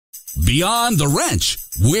Beyond the Wrench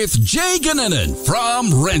with Jay Goninen from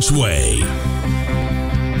WrenchWay.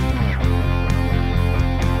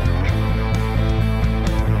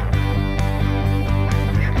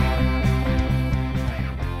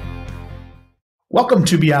 Welcome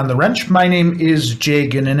to Beyond the Wrench. My name is Jay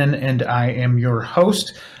Goninen and I am your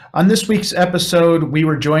host. On this week's episode, we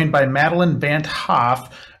were joined by Madelynn Vant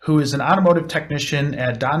Hoff, who is an automotive technician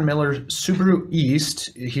at Miller Subaru East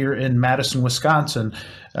here in Madison, Wisconsin.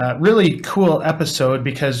 Really cool episode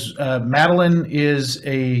because Madelynn is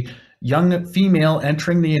a young female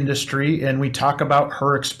entering the industry, and we talk about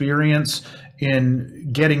her experience in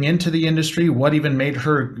getting into the industry, what even made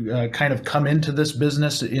her kind of come into this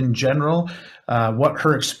business in general, what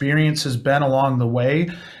her experience has been along the way.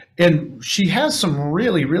 And she has some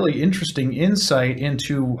really, really interesting insight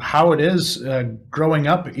into how it is growing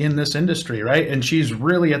up in this industry, right? And she's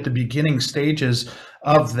really at the beginning stages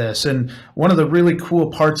of this. And one of the really cool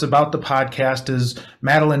parts about the podcast is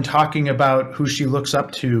Madelynn talking about who she looks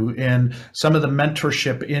up to and some of the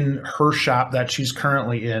mentorship in her shop that she's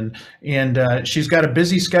currently in. And she's got a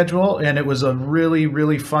busy schedule, and it was a really,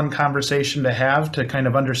 really fun conversation to have to kind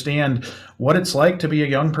of understand what it's like to be a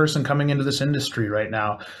young person coming into this industry right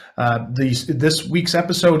now. This week's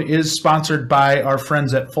episode is sponsored by our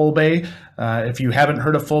friends at Fullbay. If you haven't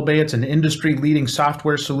heard of Fullbay, it's an industry-leading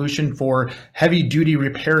software solution for heavy-duty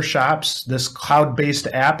repair shops. This cloud-based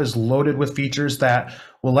app is loaded with features that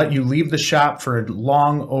will let you leave the shop for a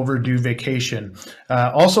long overdue vacation.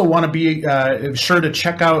 Also want to be sure to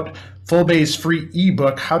check out Fullbay's free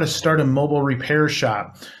ebook, How to Start a Mobile Repair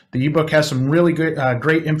Shop. The ebook has some really good,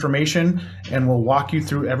 great information and will walk you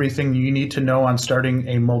through everything you need to know on starting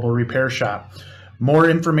a mobile repair shop. More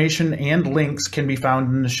information and links can be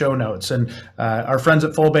found in the show notes. And our friends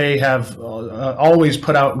at Fullbay have always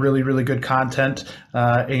put out really, really good content,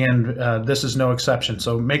 and this is no exception.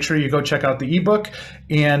 So make sure you go check out the ebook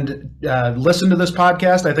and listen to this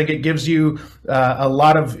podcast. I think it gives you a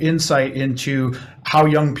lot of insight into how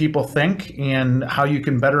young people think and how you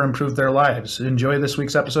can better improve their lives. Enjoy this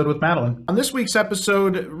week's episode with Madelynn. On this week's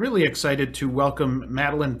episode, really excited to welcome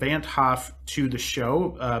Madelynn Vant Hoff to the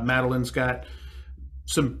show. Madelynn's got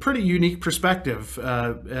some pretty unique perspective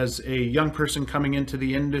as a young person coming into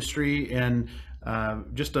the industry, and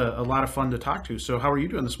just a lot of fun to talk to. So how are you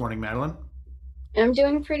doing this morning, Madelynn? I'm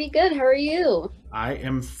doing pretty good. How are you? I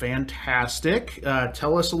am fantastic.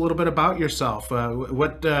 Tell us a little bit about yourself.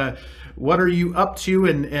 What are you up to?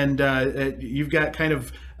 And you've got kind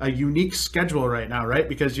of a unique schedule right now, right?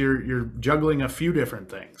 Because you're juggling a few different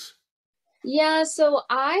things. Yeah, so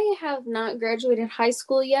I have not graduated high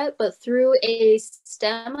school yet, but through a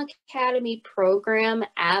STEM Academy program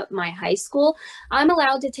at my high school, I'm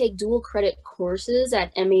allowed to take dual credit courses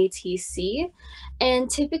at MATC. And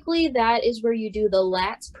typically that is where you do the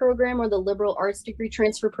LATS program or the Liberal Arts Degree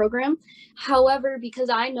Transfer Program. However, because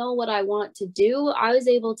I know what I want to do, I was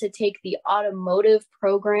able to take the automotive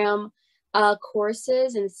program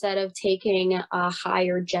courses instead of taking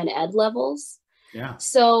higher gen ed levels. Yeah.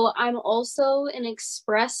 So I'm also an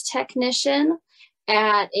express technician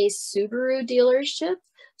at a Subaru dealership.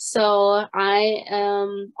 So I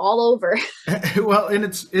am all over. Well, and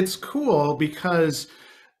it's cool because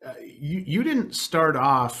you didn't start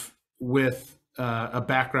off with a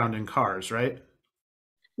background in cars, right?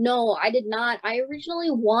 No, I did not. I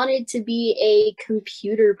originally wanted to be a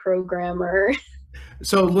computer programmer.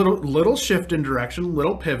 So little shift in direction,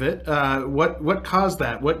 little pivot. What caused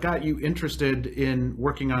that? What got you interested in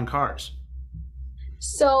working on cars?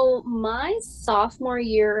 So my sophomore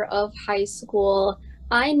year of high school,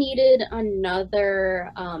 I needed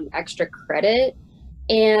another extra credit.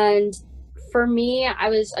 And for me, I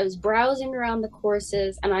was browsing around the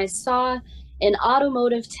courses and I saw an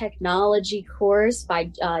automotive technology course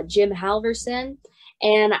by Jim Halverson.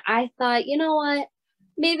 And I thought, you know what?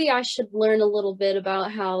 Maybe I should learn a little bit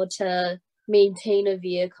about how to maintain a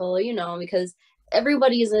vehicle, because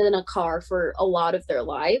everybody is in a car for a lot of their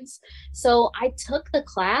lives. So I took the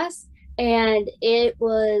class and it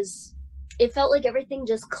felt like everything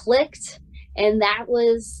just clicked. And that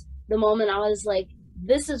was the moment I was like,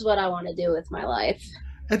 this is what I want to do with my life.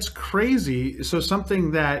 That's crazy. So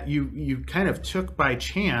something that you kind of took by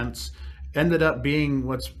chance ended up being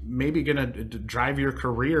what's maybe going to drive your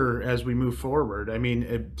career as we move forward. I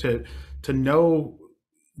mean, to know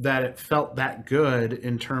that it felt that good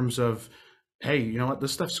in terms of, hey, you know what,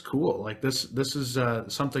 this stuff's cool. Like this is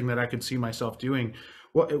something that I could see myself doing.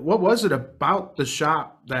 What was it about the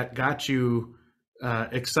shop that got you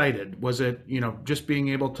excited? Was it, just being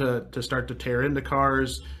able to start to tear into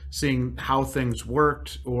cars, seeing how things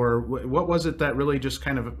worked, or what was it that really just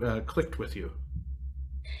kind of clicked with you?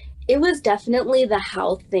 It was definitely the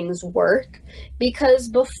how things work, because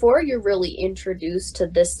before you're really introduced to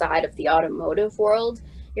this side of the automotive world,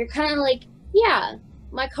 you're kind of like, yeah,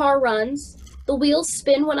 my car runs, the wheels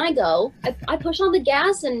spin when I go, I push on the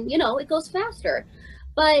gas and, it goes faster.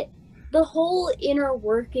 But the whole inner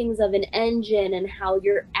workings of an engine and how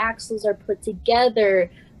your axles are put together,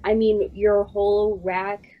 I mean, your whole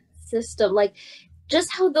rack system, like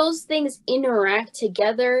just how those things interact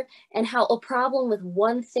together and how a problem with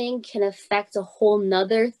one thing can affect a whole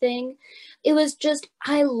nother thing. It was just,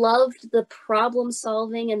 I loved the problem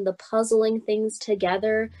solving and the puzzling things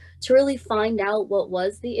together to really find out what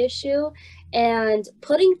was the issue and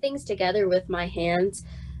putting things together with my hands.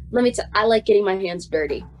 I like getting my hands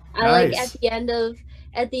dirty. I like Nice.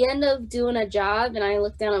 at the end of doing a job and I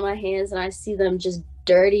look down at my hands and I see them just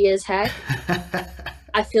dirty as heck.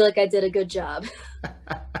 I feel like I did a good job.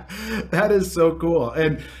 That is so cool.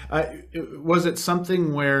 And was it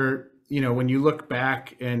something where, when you look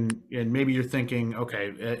back and maybe you're thinking,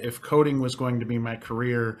 okay, if coding was going to be my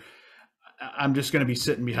career, I'm just going to be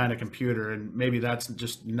sitting behind a computer, and maybe that's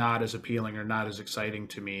just not as appealing or not as exciting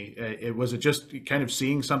to me. Was it just kind of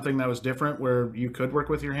seeing something that was different where you could work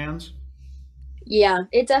with your hands? Yeah,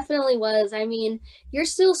 it definitely was. I mean, you're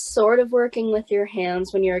still sort of working with your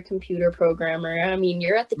hands when you're a computer programmer. I mean,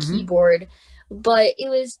 you're at the Hmm. keyboard, but it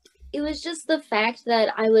was just the fact that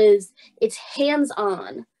it's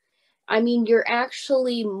hands-on. I mean, you're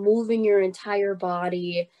actually moving your entire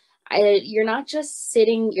body. You're not just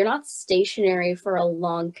sitting, you're not stationary for a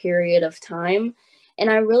long period of time. And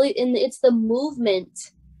it's the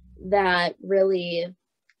movement that really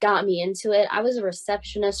got me into it. I was a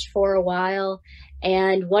receptionist for a while,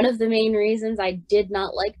 and one of the main reasons I did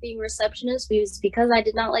not like being receptionist was because I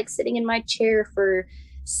did not like sitting in my chair for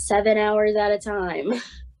 7 hours at a time.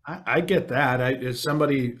 I get that.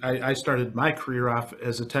 I started my career off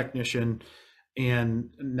as a technician, and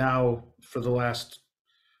now for the last,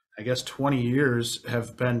 I guess, 20 years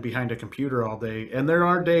have been behind a computer all day. And there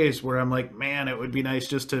are days where I'm like, man, it would be nice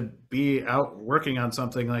just to be out working on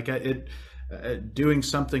something like doing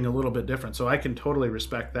something a little bit different. So I can totally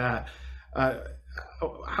respect that. Uh,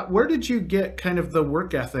 where did you get kind of the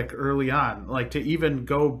work ethic early on, like to even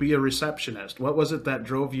go be a receptionist? What was it that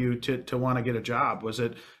drove you to want to get a job? Was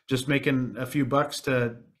it just making a few bucks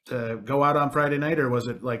to go out on Friday night, or was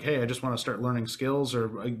it like, hey, I just want to start learning skills? Or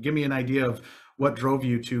give me an idea of what drove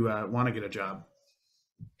you to want to get a job?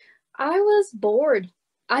 I was bored.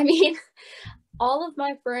 I mean, all of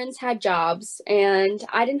my friends had jobs and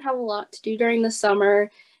I didn't have a lot to do during the summer.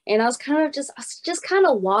 And I was just kind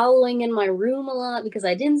of wallowing in my room a lot because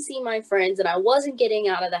I didn't see my friends and I wasn't getting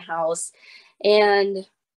out of the house. And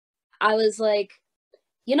I was like,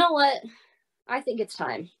 you know what? I think it's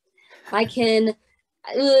time. I can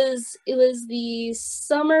it was the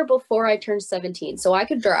summer before I turned 17, so I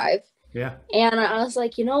could drive. Yeah. And I was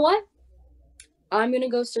like, you know what? I'm going to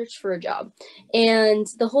go search for a job. And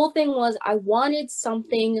the whole thing was I wanted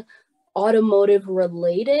something automotive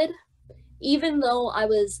related, even though I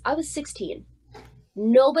was 16.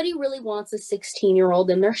 Nobody really wants a 16-year-old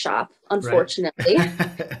in their shop, Right. unfortunately.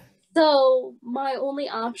 So my only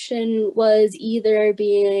option was either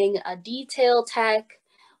being a detail tech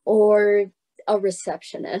or a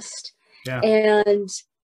receptionist. Yeah. And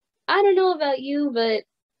I don't know about you, but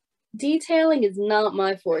detailing is not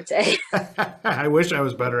my forte. I wish I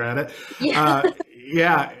was better at it. Yeah.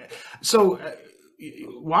 Yeah. So,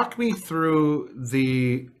 walk me through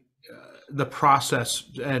the process.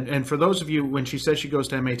 And for those of you, when she says she goes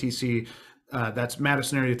to MATC, that's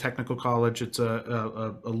Madison Area Technical College. It's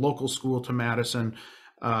a local school to Madison,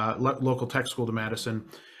 local tech school to Madison.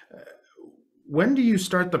 When do you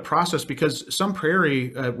start the process? Because Sun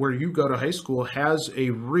Prairie, where you go to high school, has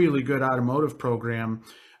a really good automotive program.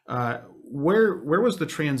 Where was the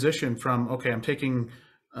transition from, okay, I'm taking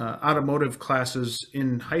automotive classes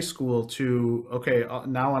in high school to, okay,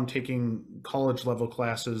 now I'm taking college level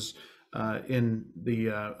classes in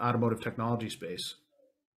the automotive technology space?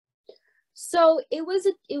 So it was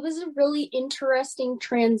a really interesting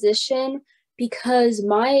transition because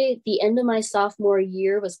the end of my sophomore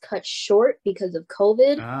year was cut short because of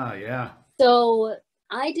COVID. Ah, yeah. So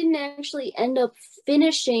I didn't actually end up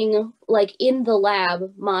finishing like in the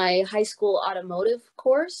lab my high school automotive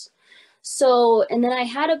course. So, and then I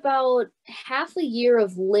had about half a year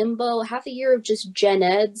of limbo, half a year of just gen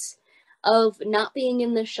eds of not being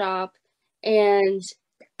in the shop. And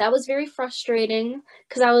that was very frustrating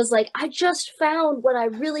because I was like, I just found what I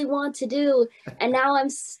really want to do. And now I'm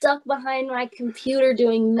stuck behind my computer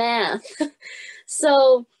doing math.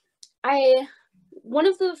 So, I one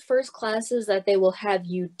of the first classes that they will have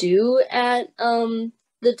you do at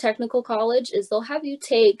the technical college is they'll have you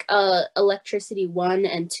take electricity 1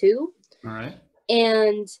 and 2. All right.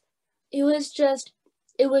 And it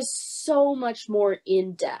was so much more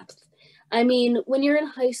in depth. I mean, when you're in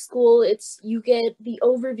high school, you get the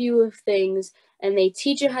overview of things and they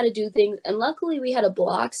teach you how to do things. And luckily we had a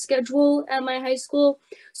block schedule at my high school.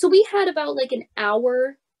 So we had about like an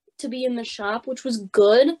hour to be in the shop, which was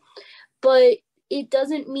good, but it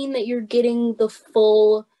doesn't mean that you're getting the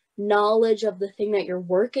full knowledge of the thing that you're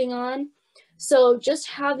working on. So just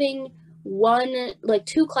having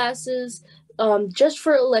 2 classes just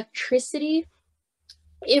for electricity,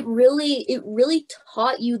 it really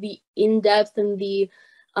taught you the in-depth and the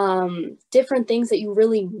different things that you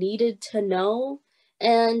really needed to know,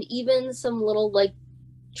 and even some little like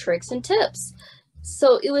tricks and tips.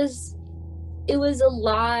 So it was a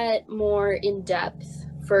lot more in depth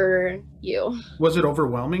for you. Was it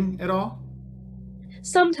overwhelming at all?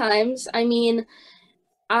 Sometimes. I mean,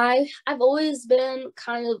 I've always been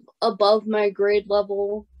kind of above my grade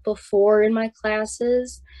level before in my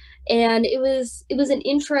classes, and it was an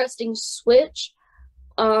interesting switch,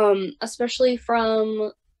 especially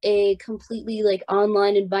from a completely like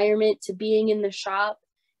online environment to being in the shop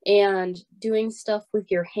and doing stuff with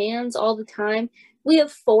your hands all the time. We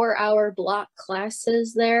have 4-hour block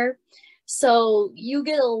classes there, so you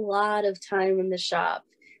get a lot of time in the shop,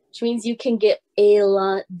 which means you can get a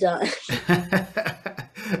lot done.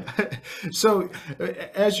 So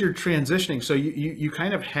as you're transitioning, so you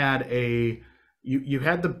kind of had you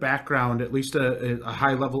had the background, at least a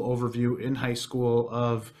high level overview in high school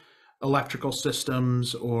of electrical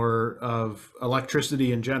systems or of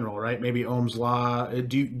electricity in general, right? Maybe Ohm's law.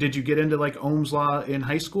 Did you get into like Ohm's law in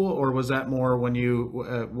high school, or was that more when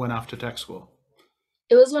you went off to tech school?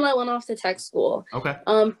 It was when I went off to tech school. Okay.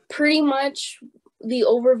 Pretty much the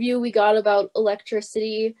overview we got about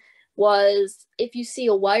electricity was, if you see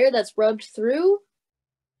a wire that's rubbed through,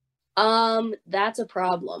 that's a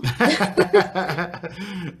problem.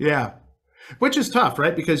 Yeah, which is tough,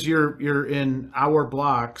 right? Because you're in hour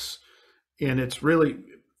blocks, and it's really,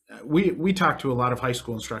 we talk to a lot of high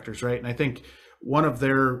school instructors, right? And I think one of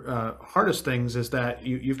their hardest things is that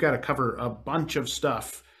you've got to cover a bunch of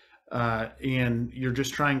stuff, and you're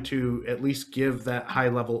just trying to at least give that high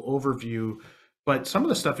level overview. But some of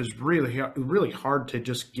the stuff is really, really hard to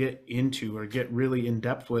just get into or get really in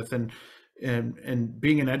depth with. And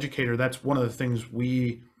being an educator, that's one of the things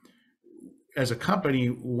we, as a company,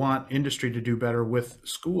 want industry to do better with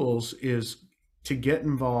schools, is to get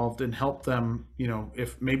involved and help them. You know,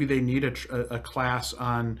 if maybe they need a class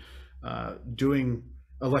on doing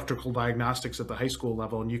electrical diagnostics at the high school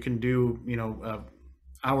level, and you can do, you know,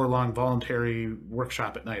 hour-long voluntary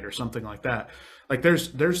workshop at night or something like that. Like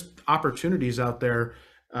there's opportunities out there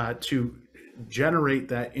to generate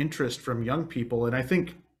that interest from young people. And I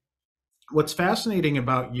think what's fascinating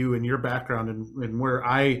about you and your background, and where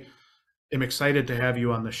I am excited to have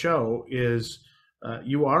you on the show, is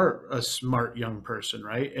you are a smart young person,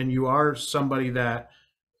 right? And you are somebody that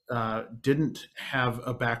didn't have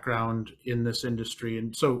a background in this industry.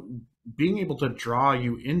 And so being able to draw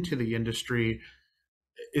you into the industry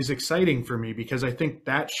is exciting for me, because I think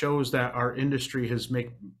that shows that our industry is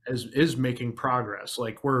making progress.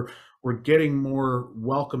 Like we're getting more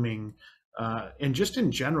welcoming, and just in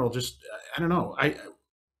general, just, I don't know,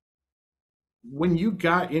 when you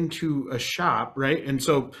got into a shop, right? And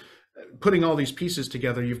so putting all these pieces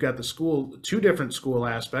together, you've got the school, 2 different school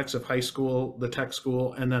aspects of high school, the tech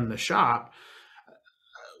school, and then the shop.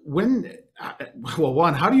 Well,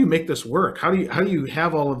 one, how do you make this work? How do you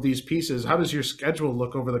have all of these pieces? How does your schedule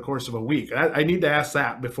look over the course of a week? I need to ask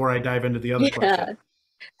that before I dive into the other question.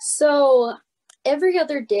 So every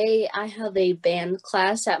other day I have a band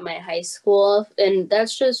class at my high school, and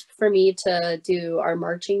that's just for me to do our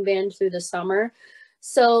marching band through the summer.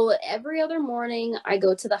 So every other morning I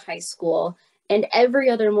go to the high school, and every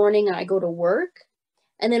other morning I go to work.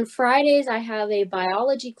 And then Fridays I have a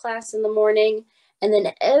biology class in the morning. And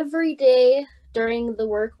then every day during the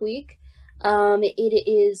work week, it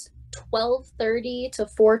is 12:30 to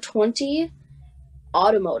 4:20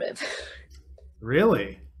 automotive.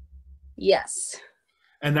 Really? Yes.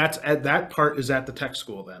 And that part is at the tech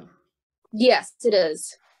school then? Yes, it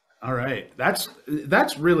is. All right. That's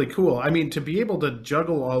really cool. I mean, to be able to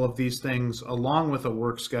juggle all of these things along with a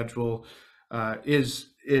work schedule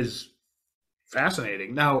is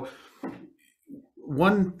fascinating. Now,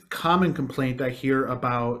 one common complaint I hear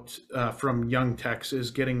about from young techs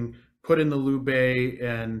is getting put in the lube bay,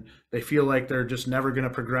 and they feel like they're just never going to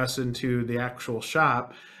progress into the actual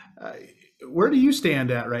shop. where do you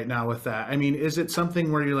stand at right now with that? I mean, is it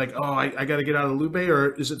something where you're like, oh, I got to get out of the Lupe,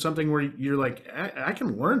 or is it something where you're like, I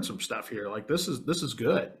can learn some stuff here. Like this is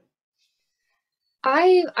good.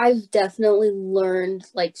 I've definitely learned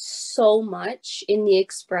like so much in the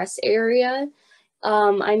express area.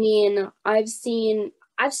 I mean, I've seen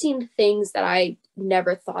things that I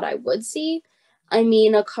never thought I would see. I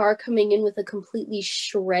mean, a car coming in with a completely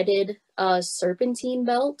shredded serpentine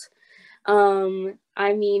belt.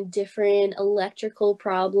 I mean, different electrical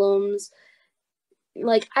problems.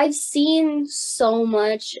 Like, I've seen so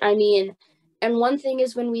much. I mean, and one thing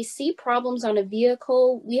is when we see problems on a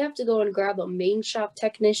vehicle, we have to go and grab a main shop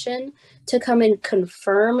technician to come and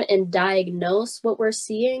confirm and diagnose what we're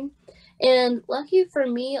seeing. And lucky for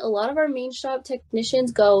me, a lot of our main shop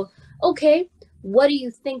technicians go, okay, what do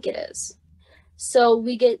you think it is? So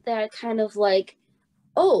we get that kind of like,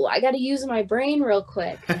 oh, I got to use my brain real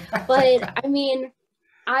quick. But I mean,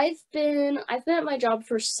 I've been at my job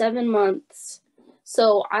for 7 months.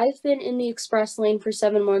 So I've been in the express lane for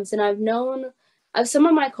 7 months, and I've some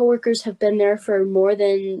of my coworkers have been there for more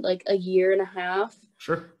than like a year and a half.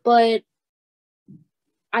 Sure. But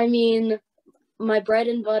I mean, my bread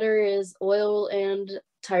and butter is oil and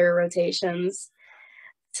tire rotations.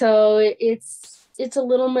 So it's a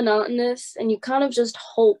little monotonous, and you kind of just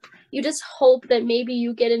hope. You just hope that maybe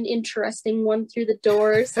you get an interesting one through the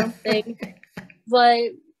door or something. But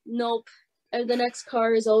nope. The next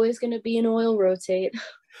car is always going to be an oil rotate.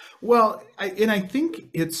 Well, I think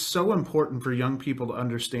it's so important for young people to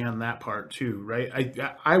understand that part too, right?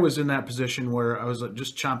 I was in that position where I was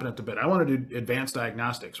just chomping at the bit. I wanted to do advanced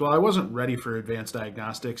diagnostics. Well, I wasn't ready for advanced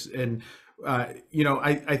diagnostics, and I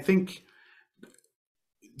think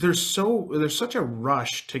there's such a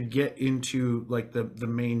rush to get into like the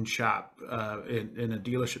main shop in a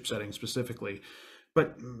dealership setting specifically.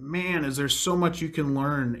 But man, is there so much you can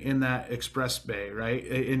learn in that express bay, right?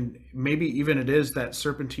 And maybe even it is that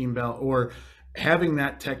serpentine belt, or having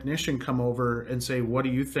that technician come over and say, what do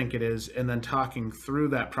you think it is? And then talking through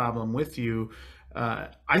that problem with you.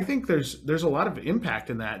 I think there's a lot of impact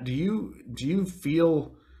in that. Do you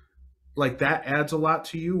feel like that adds a lot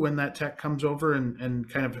to you when that tech comes over and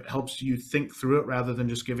kind of helps you think through it rather than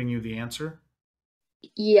just giving you the answer?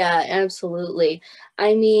 Yeah, absolutely.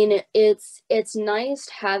 I mean, it's nice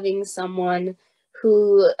having someone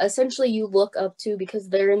who essentially you look up to because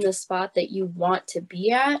they're in the spot that you want to be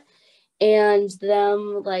at, and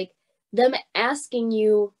them asking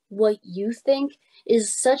you what you think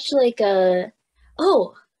is such like a,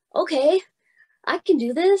 oh, okay, I can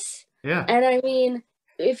do this. Yeah. And I mean,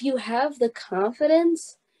 if you have the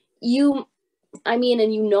confidence, you I mean,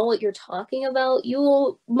 and you know what you're talking about, you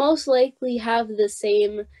will most likely have the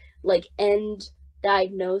same like end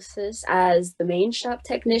diagnosis as the main shop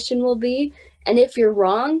technician will be. And if you're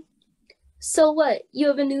wrong, so what? You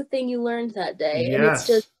have a new thing you learned that day. And it's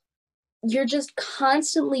just, Yes. you're just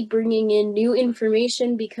constantly bringing in new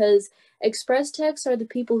information because express techs are the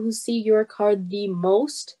people who see your car the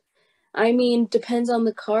most. I mean, depends on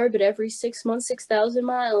the car, but every 6 months, 6,000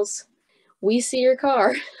 miles, we see your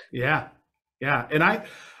car. Yeah. Yeah. And I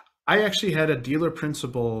actually had a dealer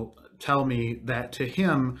principal tell me that to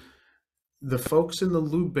him, the folks in the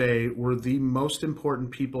lube bay were the most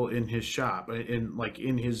important people in his shop,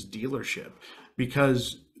 in his dealership,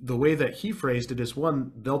 because the way that he phrased it is,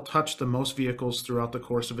 one, they'll touch the most vehicles throughout the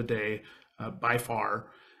course of a day, by far.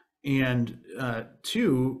 And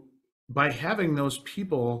two, by having those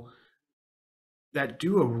people that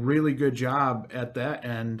do a really good job at that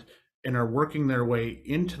end and are working their way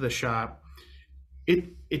into the shop,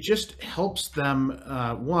 it just helps them.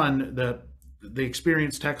 One, the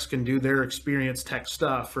experienced techs can do their experienced tech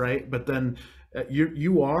stuff, right? But then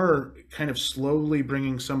you are kind of slowly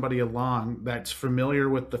bringing somebody along that's familiar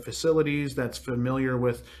with the facilities, that's familiar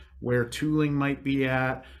with where tooling might be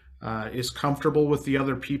at, is comfortable with the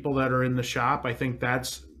other people that are in the shop. I think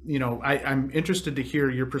that's, I'm interested to hear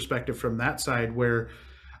your perspective from that side, where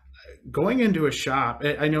going into a shop,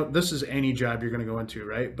 I know this is any job you're going to go into,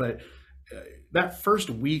 right? But that first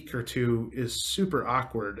week or two is super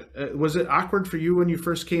awkward. Was it awkward for you when you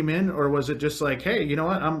first came in, or was it just like, hey, you know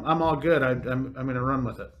what, I'm all good. I'm going to run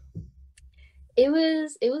with it. It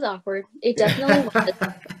was awkward. It definitely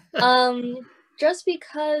was. Just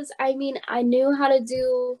because I mean, I knew how to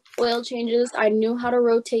do oil changes, I knew how to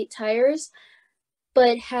rotate tires,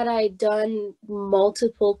 but had I done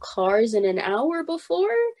multiple cars in an hour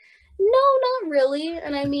before? No, not really.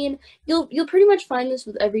 And I mean, you'll pretty much find this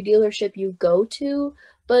with every dealership you go to,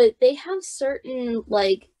 but they have certain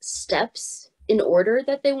like steps in order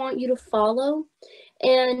that they want you to follow.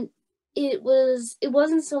 And it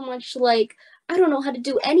wasn't so much like I don't know how to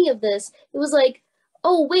do any of this. It was like,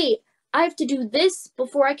 oh, wait, I have to do this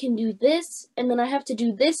before I can do this. And then I have to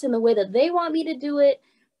do this in the way that they want me to do it.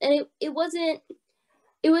 And it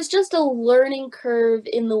was just a learning curve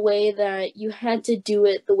in the way that you had to do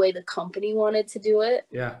it the way the company wanted to do it.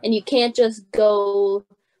 Yeah. And you can't just go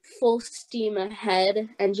full steam ahead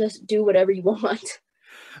and just do whatever you want.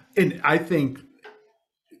 And I think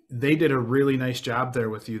they did a really nice job there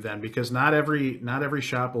with you then, because not every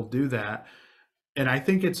shop will do that. And I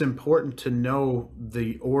think it's important to know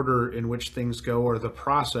the order in which things go, or the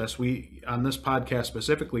process. We, on this podcast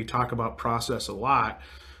specifically, talk about process a lot,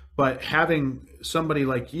 but having somebody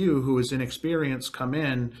like you who is inexperienced come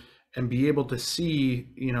in and be able to see,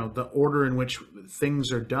 the order in which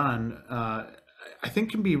things are done, I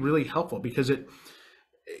think can be really helpful, because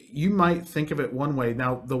you might think of it one way.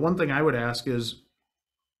 Now, the one thing I would ask is,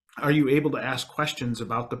 are you able to ask questions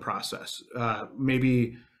about the process?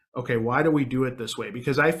 Maybe, okay, why do we do it this way?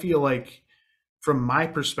 Because I feel like, from my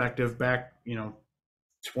perspective, back,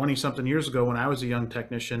 20 something years ago when I was a young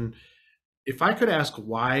technician, if I could ask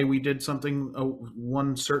why we did something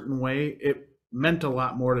one certain way, it meant a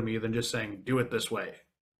lot more to me than just saying, do it this way.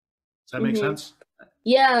 Does that make sense?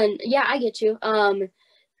 Yeah, I get you.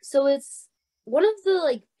 So it's one of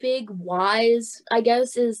the big whys, I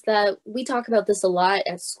guess, is that we talk about this a lot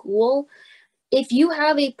at school. If you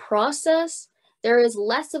have a process, there is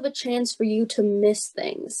less of a chance for you to miss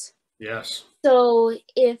things. Yes. So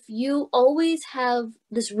if you always have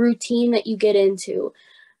this routine that you get into,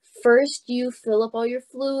 first you fill up all your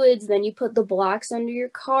fluids, then you put the blocks under your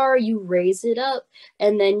car, you raise it up,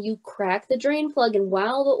 and then you crack the drain plug, and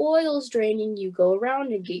while the oil's draining, you go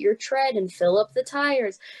around and get your tread and fill up the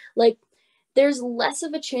tires. There's less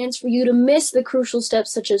of a chance for you to miss the crucial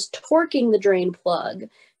steps, such as torquing the drain plug,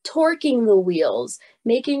 torquing the wheels,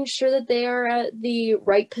 making sure that they are at the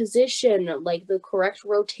right position, the correct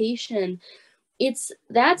rotation.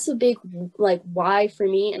 That's a big why for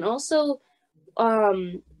me. And also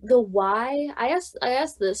the why, I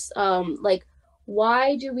asked this,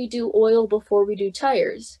 why do we do oil before we do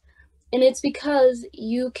tires? And it's because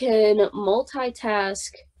you can multitask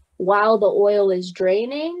while the oil is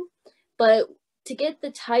draining, but to get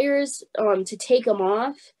the tires to take them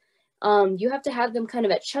off, you have to have them kind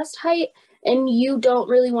of at chest height, and you don't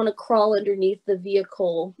really want to crawl underneath the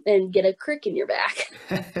vehicle and get a crick in your back.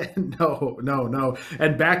 No.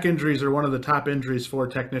 And back injuries are one of the top injuries for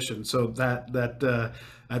technicians. So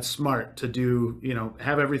that's smart to do,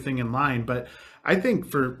 have everything in line. But I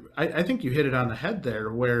think I think you hit it on the head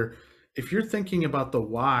there, where if you're thinking about the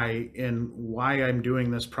why and why I'm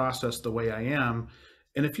doing this process the way I am,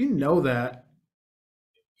 and if you know that,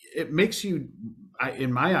 it makes you,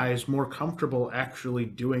 in my eyes, more comfortable actually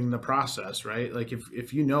doing the process, right?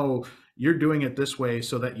 If you know you're doing it this way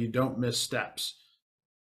so that you don't miss steps,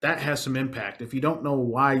 that has some impact. If you don't know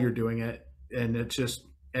why you're doing it,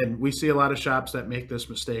 and we see a lot of shops that make this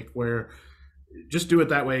mistake where just do it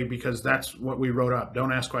that way because that's what we wrote up.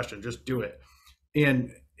 Don't ask questions, just do it.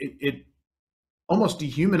 And it almost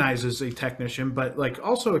dehumanizes a technician, but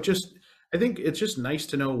also I think it's just nice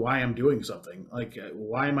to know why I'm doing something.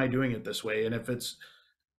 Why am I doing it this way? And if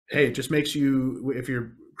it just makes you, if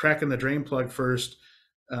you're cracking the drain plug first,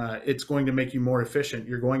 it's going to make you more efficient.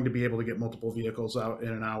 You're going to be able to get multiple vehicles out in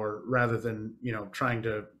an hour rather than, trying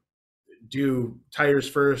to do tires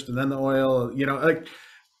first and then the oil.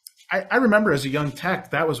 I remember as a young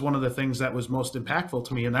tech, that was one of the things that was most impactful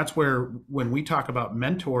to me. And that's where, when we talk about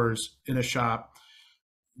mentors in a shop,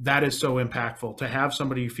 that is so impactful, to have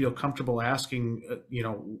somebody feel comfortable asking,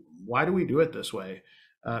 why do we do it this way?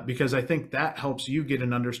 Because I think that helps you get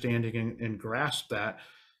an understanding and grasp that.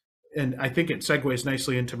 And I think it segues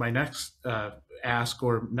nicely into my next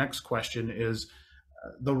next question is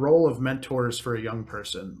the role of mentors for a young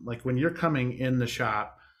person. When you're coming in the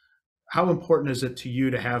shop, how important is it to you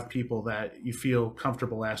to have people that you feel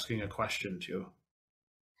comfortable asking a question to?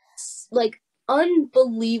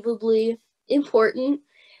 Unbelievably important.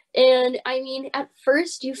 And I mean, at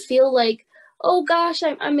first you feel like, oh gosh,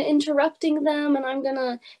 I'm interrupting them and I'm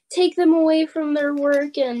gonna take them away from their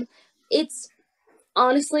work. And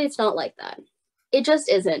honestly, it's not like that. It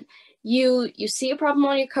just isn't. You see a problem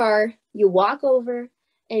on your car, you walk over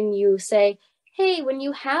and you say, hey, when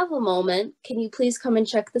you have a moment, can you please come and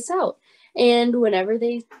check this out? And whenever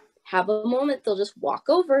they have a moment, they'll just walk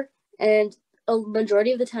over, and a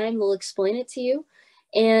majority of the time they'll explain it to you.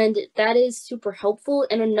 And that is super helpful.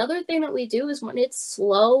 And another thing that we do is, when it's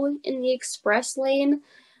slow in the express lane,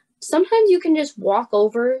 sometimes you can just walk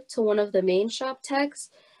over to one of the main shop techs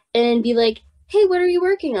and be like, hey, what are you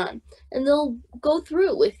working on? And they'll go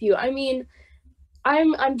through it with you. I mean,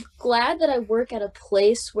 I'm glad that I work at a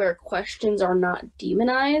place where questions are not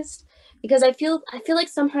demonized, because I feel like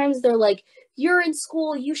sometimes they're like, you're in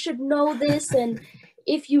school, you should know this, and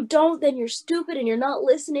if you don't, then you're stupid and you're not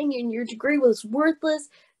listening and your degree was worthless.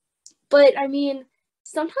 But I mean,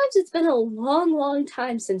 sometimes it's been a long, long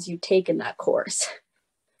time since you've taken that course.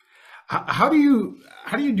 How do you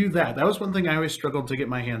do that? That was one thing I always struggled to get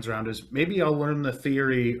my hands around. Is maybe I'll learn the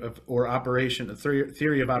theory of or operation, the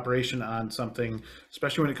theory of operation on something,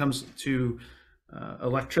 especially when it comes to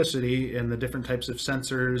electricity and the different types of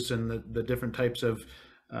sensors and the different types of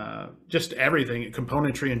just everything,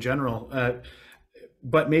 componentry in general.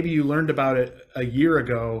 But maybe you learned about it a year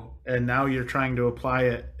ago, and now you're trying to apply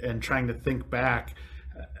it and trying to think back.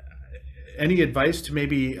 Any advice to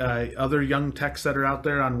maybe other young techs that are out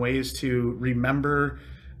there on ways to remember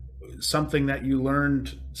something that you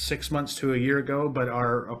learned 6 months to a year ago but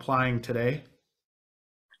are applying today?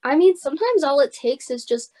 I mean, sometimes all it takes is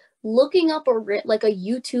just looking up like a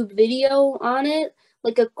YouTube video on it,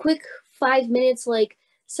 like a quick 5 minutes, like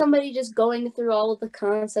somebody just going through all of the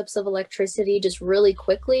concepts of electricity just really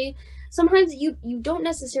quickly. Sometimes you don't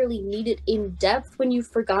necessarily need it in depth when you've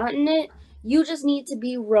forgotten it. You just need to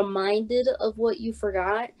be reminded of what you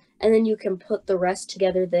forgot, and then you can put the rest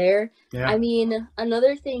together there. I Yeah. mean,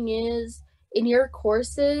 another thing is, in your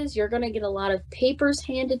courses, you're going to get a lot of papers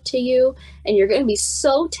handed to you, and you're going to be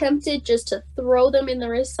so tempted just to throw them in the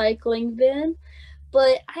recycling bin.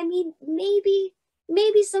 But I mean,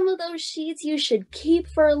 maybe some of those sheets you should keep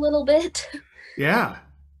for a little bit. Yeah.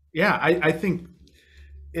 Yeah. I think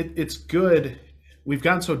it's good. We've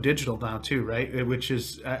gotten so digital now too, right? Which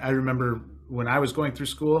is, I remember when I was going through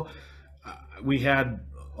school, we had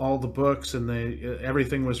all the books and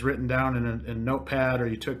everything was written down in a notepad, or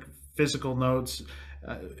you took physical notes.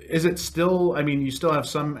 Is it still? I mean, you still have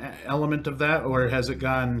some element of that, or has it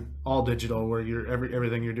gone all digital, where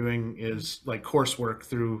everything you're doing is like coursework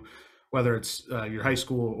through, whether it's your high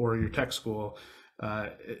school or your tech school? Uh,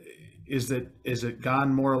 is it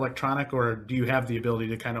gone more electronic, or do you have the ability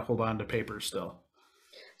to kind of hold on to paper still?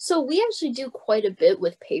 So we actually do quite a bit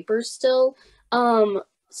with papers still. Um,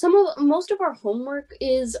 most of our homework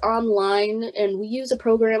is online, and we use a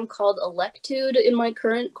program called Electude in my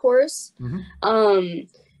current course. Hmm. Um,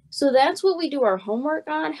 so that's what we do our homework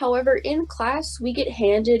on. However, in class, we get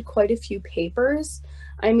handed quite a few papers.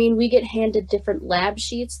 I mean, we get handed different lab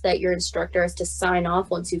sheets that your instructor has to sign off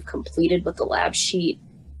once you've completed what the lab sheet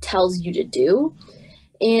tells you to do.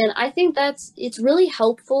 And I think it's really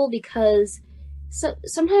helpful because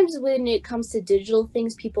sometimes when it comes to digital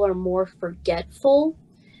things, people are more forgetful.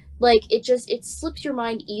 Like it slips your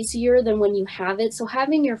mind easier than when you have it. So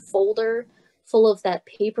having your folder full of that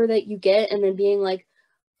paper that you get, and then being like,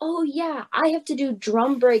 oh yeah, I have to do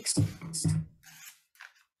drum breaks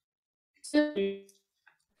soon,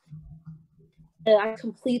 and I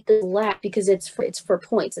complete the lab because it's for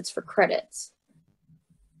points, it's for credits.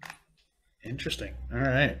 Interesting. All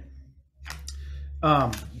right.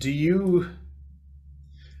 Do you,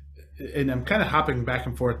 and I'm kind of hopping back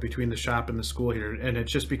and forth between the shop and the school here, and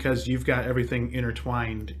it's just because you've got everything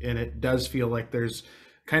intertwined, and it does feel like there's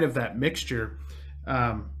kind of that mixture.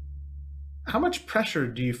 Um, how much pressure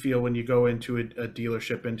do you feel when you go into a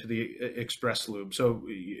dealership, into the express lube? So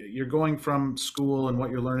you're going from school and what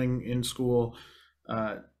you're learning in school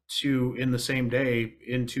uh, to, in the same day,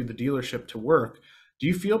 into the dealership to work. Do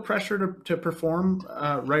you feel pressure to perform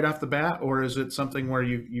right off the bat, or is it something where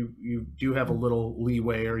you do have a little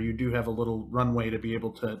leeway, or you do have a little runway to be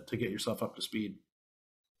able to get yourself up to speed?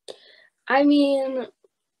 I mean,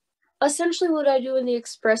 essentially what I do in the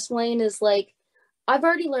express lane is like, I've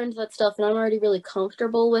already learned that stuff and I'm already really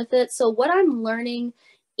comfortable with it. So what I'm learning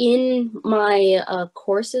in my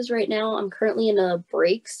courses right now, I'm currently in a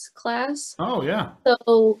brakes class. Oh yeah.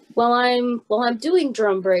 So while I'm doing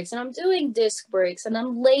drum brakes and I'm doing disc brakes and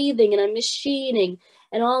I'm lathing and I'm machining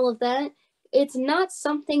and all of that, it's not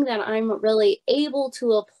something that I'm really able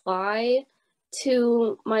to apply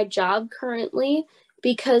to my job currently,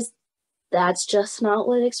 because that's just not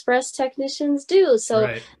what express technicians do. So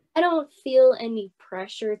Right. I don't feel any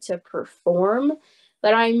pressure to perform.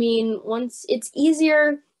 But I mean, once it's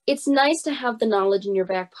easier, it's nice to have the knowledge in your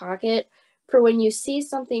back pocket for when you see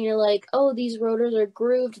something, you're like, oh, these rotors are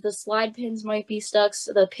grooved, the slide pins might be stuck,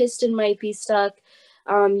 so the piston might be stuck.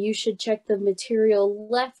 You should check the material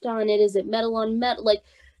left on it. Is it metal on metal? Like,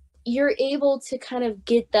 you're able to kind of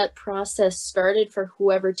get that process started for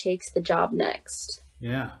whoever takes the job next.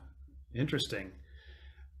 Yeah. Interesting.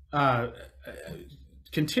 Uh,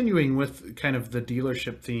 Continuing with kind of the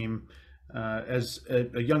dealership theme, as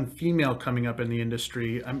a young female coming up in the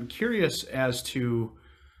industry, I'm curious as to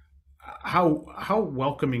how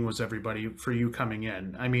welcoming was everybody for you coming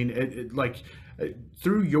in? I mean,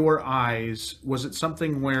 through your eyes, was it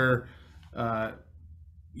something where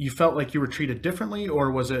you felt like you were treated differently,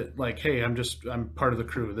 or was it like, hey, I'm part of the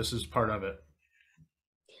crew, this is part of it?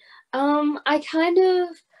 I kind of,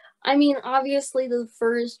 I mean, obviously the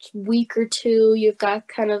first week or two, you've got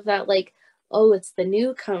kind of that like, oh, it's the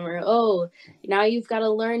newcomer. Oh, now you've got to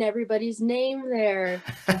learn everybody's name there.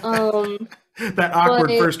 Um, That but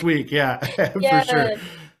awkward first week, yeah. For sure. yeah,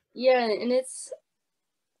 yeah, and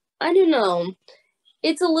I don't know,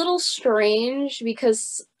 it's a little strange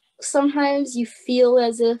because sometimes you feel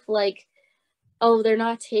as if like, oh, they're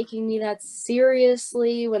not taking me that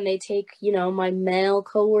seriously when they take, my male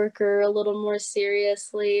coworker a little more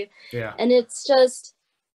seriously. Yeah. And it's just,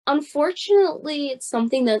 unfortunately, it's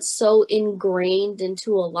something that's so ingrained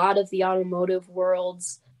into a lot of the automotive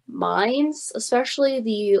world's minds, especially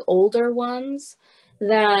the older ones,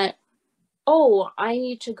 that, oh, I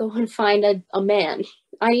need to go and find a man.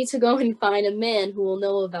 I need to go and find a man who will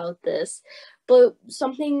know about this. But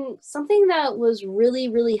something that was really,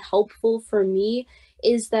 really helpful for me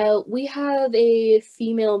is that we have a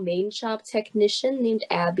female main shop technician named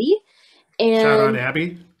Abby. Shout out And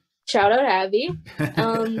Abby. shout out Abby.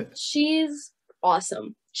 She's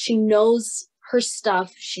awesome. She knows her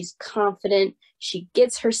stuff. She's confident. She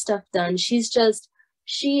gets her stuff done. She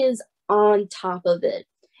is on top of it.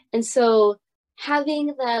 And so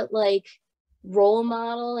having that like role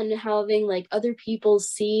model and having like other people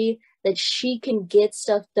see that she can get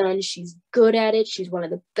stuff done, she's good at it, she's one of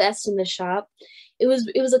the best in the shop. It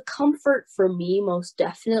was a comfort for me, most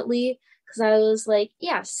definitely, because I was like,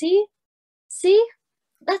 yeah, see,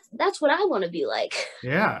 that's what I want to be like.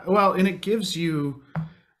 Yeah. Well, and it gives you,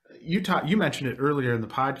 you mentioned it earlier in the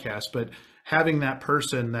podcast, but having that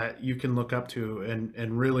person that you can look up to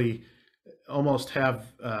and really almost have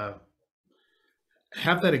that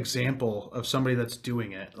example of somebody that's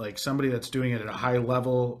doing it, like somebody that's doing it at a high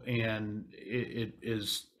level, and it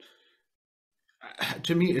is,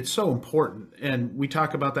 to me, it's so important. And we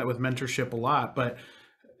talk about that with mentorship a lot, but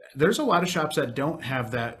there's a lot of shops that don't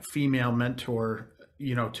have that female mentor,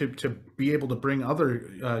 to be able to bring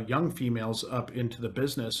other young females up into the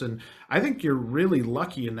business. And I think you're really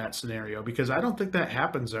lucky in that scenario, because I don't think that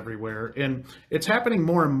happens everywhere. And it's happening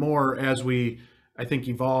more and more as we, I think,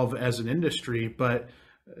 evolve as an industry. But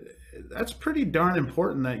that's pretty darn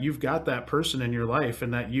important that you've got that person in your life,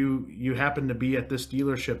 and that you happen to be at this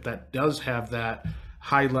dealership that does have that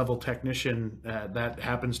high level technician that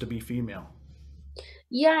happens to be female.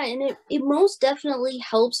 Yeah, and it most definitely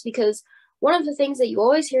helps because one of the things that you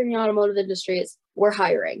always hear in the automotive industry is we're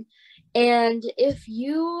hiring. And if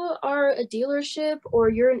you are a dealership or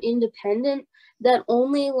you're an independent that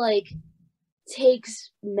only like takes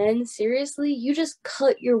men seriously, you just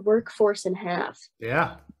cut your workforce in half.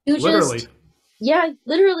 Yeah, You literally. just, yeah,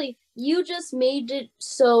 literally, you just made it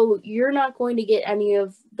so you're not going to get any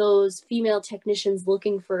of those female technicians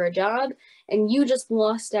looking for a job, and you just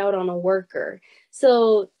lost out on a worker.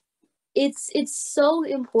 So it's so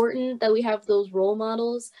important that we have those role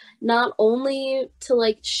models, not only to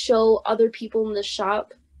like show other people in the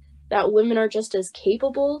shop that women are just as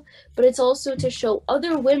capable, but it's also to show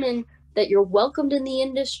other women that you're welcomed in the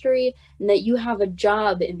industry and that you have a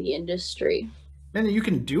job in the industry. And you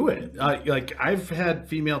can do it. Like, I've had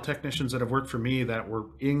female technicians that have worked for me that were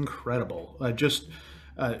incredible, just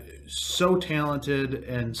so talented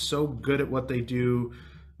and so good at what they do,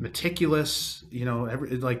 meticulous.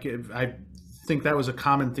 I think that was a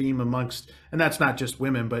common theme amongst, and that's not just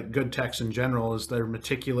women, but good techs in general, is they're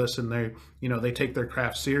meticulous and they take their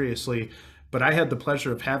craft seriously. But I had the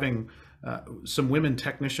pleasure of having some women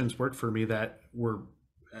technicians work for me that were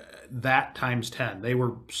that times 10. They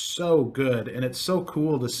were so good, and it's so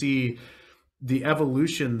cool to see the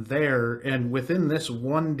evolution there. And within this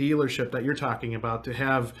one dealership that you're talking about, to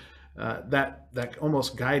have that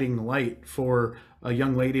almost guiding light for a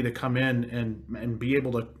young lady to come in and be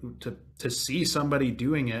able to see somebody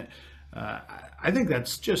doing it, I think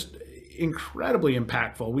that's just incredibly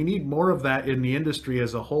impactful. We need more of that in the industry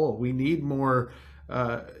as a whole. We need more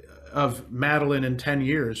of Madelynn in 10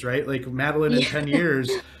 years, right? Like, Madelynn in 10 years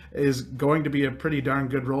is going to be a pretty darn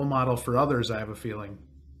good role model for others, I have a feeling.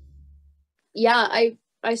 Yeah,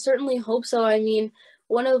 I certainly hope so. I mean,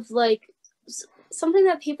 one of like something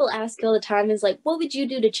that people ask all the time is like, what would you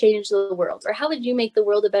do to change the world, or how would you make the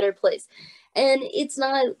world a better place? And it's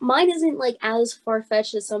not, mine isn't like as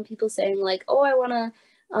far-fetched as some people saying like, oh, I want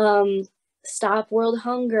to stop world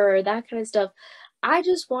hunger or that kind of stuff. I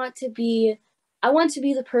just want to be, I want to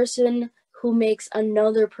be the person who makes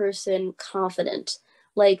another person confident,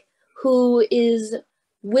 like who is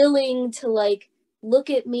willing to like look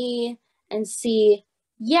at me and see,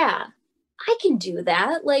 yeah, I can do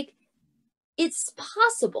that. Like, it's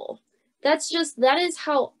possible. That is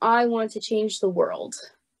how I want to change the world.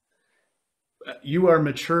 You are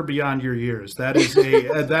mature beyond your years. That is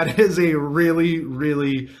a that is a really,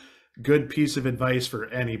 really good piece of advice for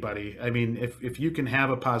anybody. I mean, if you can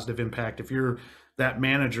have a positive impact, if you're that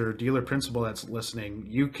manager, dealer, principal that's listening,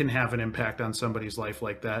 you can have an impact on somebody's life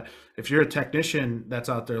like that. If you're a technician that's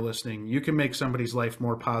out there listening, you can make somebody's life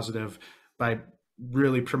more positive by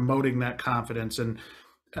really promoting that confidence. And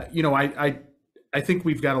I think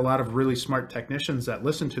we've got a lot of really smart technicians that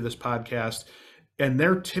listen to this podcast, and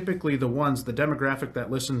they're typically the ones, the demographic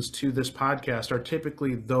that listens to this podcast are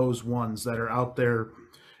typically those ones that are out there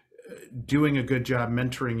doing a good job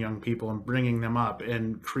mentoring young people and bringing them up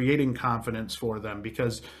and creating confidence for them.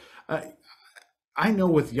 Because I know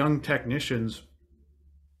with young technicians,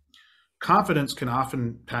 confidence can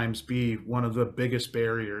oftentimes be one of the biggest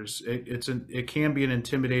barriers. It can be an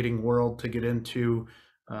intimidating world to get into,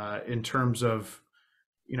 in terms of,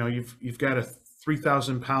 you've got a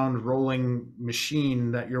 3,000-pound rolling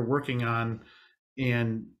machine that you're working on,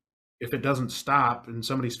 and if it doesn't stop and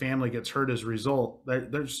somebody's family gets hurt as a result,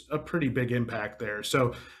 there's a pretty big impact there.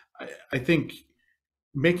 So I think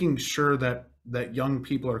making sure that young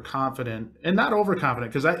people are confident and not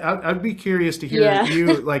overconfident, because I'd be curious to hear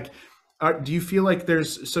you, like, do you feel like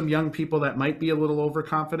there's some young people that might be a little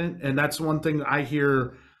overconfident? And that's one thing I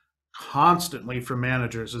hear constantly from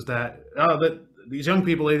managers, is that, that these young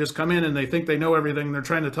people, they just come in and they think they know everything. They're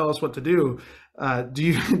trying to tell us what to do. Do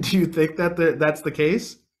you think that that's the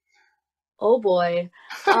case? Oh boy.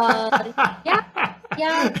 Yeah.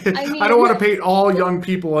 I mean, I don't want to paint all young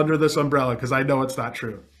people under this umbrella, because I know it's not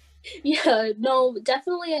true. Yeah, no,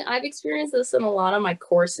 definitely. I've experienced this in a lot of my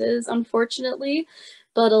courses, unfortunately.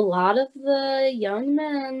 But a lot of the young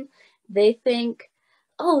men, they think,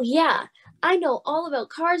 oh yeah, I know all about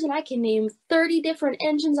cars and I can name 30 different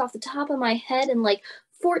engines off the top of my head and like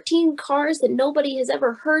 14 cars that nobody has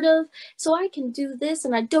ever heard of. So I can do this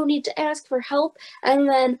and I don't need to ask for help. And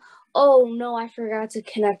then, oh no, I forgot to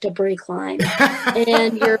connect a brake line.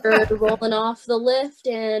 And you're rolling off the lift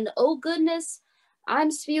and oh goodness,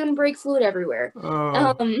 I'm spewing brake fluid everywhere.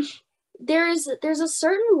 Oh. There's a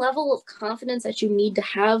certain level of confidence that you need to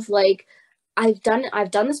have. Like, I've done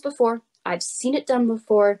this before. I've seen it done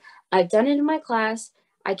before. I've done it in my class.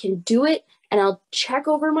 I can do it, and I'll check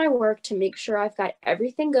over my work to make sure I've got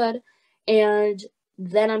everything good, and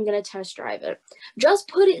then I'm gonna test drive it.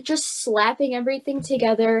 Just slapping everything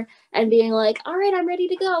together and being like, all right, I'm ready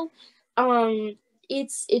to go.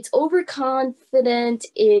 It's overconfident.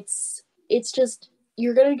 It's just,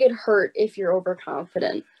 you're gonna get hurt if you're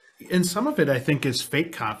overconfident. And some of it, I think, is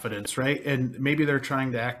fake confidence, right? And maybe they're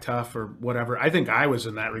trying to act tough or whatever. I think I was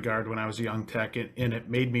in that regard when I was a young tech, and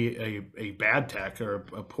it made me a bad tech or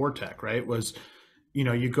a poor tech, right? Was,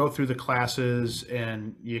 you go through the classes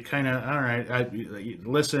and you kind of, all right, you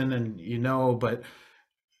listen and but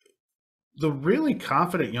the really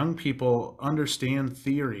confident young people understand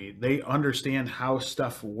theory. They understand how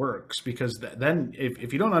stuff works, because then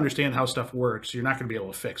if you don't understand how stuff works, you're not going to be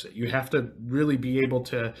able to fix it. You have to really be able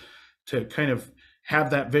to kind of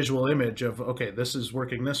have that visual image of, okay, this is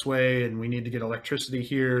working this way and we need to get electricity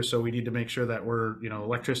here. So we need to make sure that we're,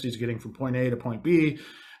 electricity is getting from point A to point B.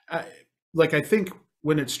 I think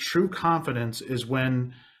when it's true confidence is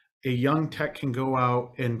when a young tech can go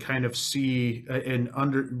out and kind of see and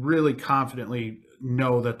really confidently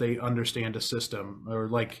know that they understand a system, or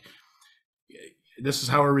like, this is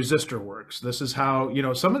how a resistor works. This is how,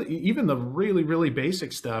 some of even the really, really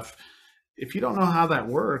basic stuff, if you don't know how that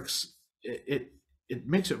works, it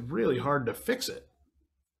makes it really hard to fix it.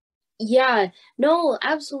 Yeah, no,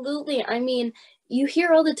 absolutely. I mean, you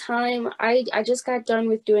hear all the time, I just got done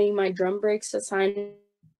with doing my drum brakes assignment.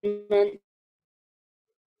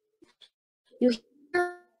 You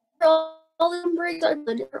hear all the brakes are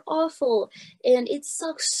good, they're awful, and it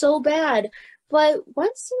sucks so bad. But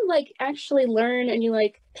once you actually learn and you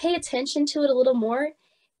pay attention to it a little more,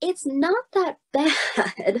 it's not that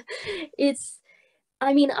bad.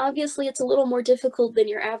 Obviously it's a little more difficult than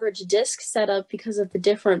your average disc setup because of the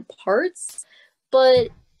different parts, but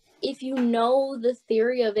if you know the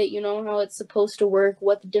theory of it, you know how it's supposed to work,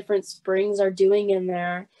 what the different springs are doing in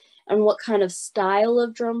there, and what kind of style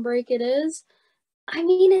of drum brake it is,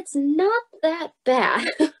 it's not that bad.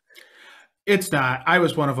 It's not. I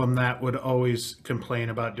was one of them that would always complain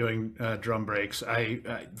about doing drum brakes.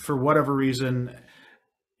 I for whatever reason,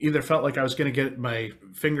 either felt like I was going to get my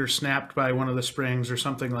finger snapped by one of the springs or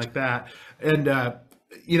something like that. And,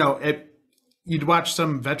 you'd watch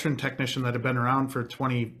some veteran technician that had been around for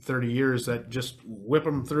 20, 30 years that just whip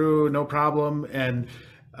them through, no problem. And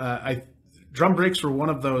drum brakes were one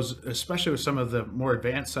of those, especially with some of the more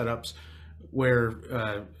advanced setups,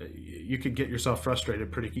 where you could get yourself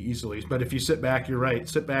frustrated pretty easily. But if you sit back, you're right.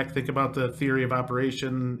 Sit back, think about the theory of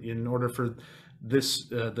operation. In order for this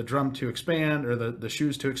the drum to expand, or the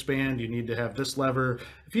shoes to expand, you need to have this lever.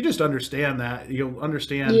 If you just understand that, you'll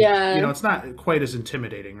understand. Yeah. You know, it's not quite as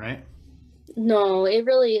intimidating, right? No, it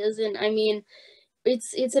really isn't. I mean,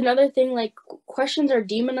 it's another thing, like, questions are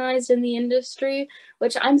demonized in the industry,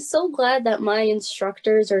 which I'm so glad that my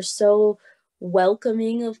instructors are so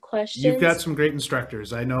welcoming of questions. You've got some great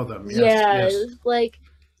instructors. I know them. Yes, Yeah, yes. like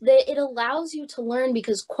it allows you to learn,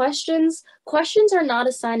 because questions are not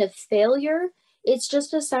a sign of failure. It's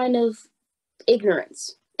just a sign of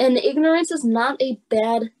ignorance. And ignorance is not a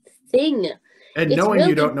bad thing. And It's knowing really,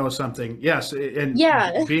 you don't know something, yes, and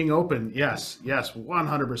yeah. being open, yes,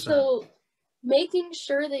 100%. So making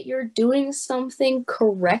sure that you're doing something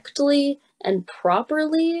correctly and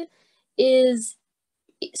properly is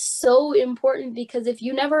so important, because if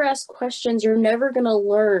you never ask questions, you're never going to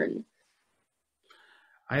learn.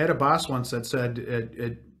 I had a boss once that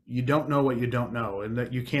said, you don't know what you don't know, and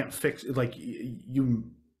that you can't fix, like, you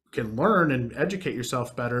can learn and educate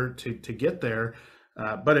yourself better to get there.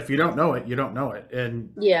 But if you don't know it, you don't know it.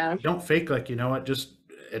 And Yeah. don't fake like you know it. Just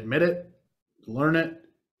admit it, learn it,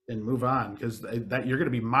 and move on, because that you're going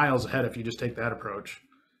to be miles ahead if you just take that approach.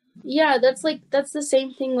 Yeah, that's the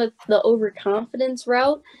same thing with the overconfidence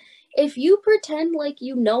route. If you pretend like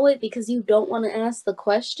you know it because you don't want to ask the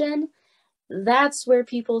question, that's where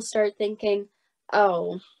people start thinking,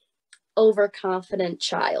 oh, overconfident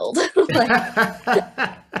child.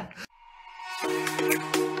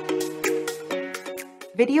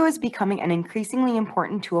 Video is becoming an increasingly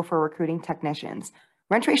important tool for recruiting technicians.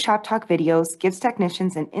 WrenchWay Shop Talk Videos gives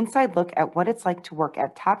technicians an inside look at what it's like to work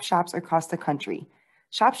at top shops across the country.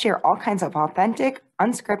 Shops share all kinds of authentic,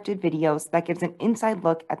 unscripted videos that gives an inside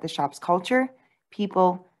look at the shop's culture,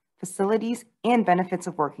 people, facilities, and benefits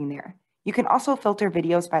of working there. You can also filter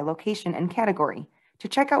videos by location and category. To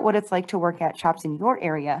check out what it's like to work at shops in your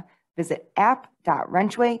area, visit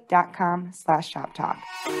app.wrenchway.com/shoptalk.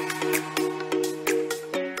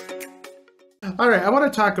 All right, I want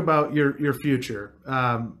to talk about your future.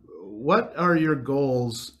 What are your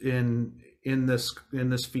goals in this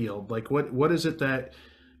field? Like, what is it that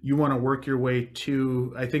you want to work your way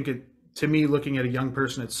to? I think to me, looking at a young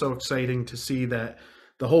person, it's so exciting to see that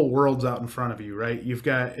the whole world's out in front of you, right?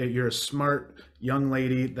 You're a smart young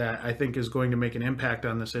lady that I think is going to make an impact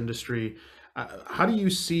on this industry. How do you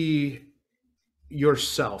see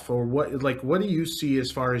yourself, or what do you see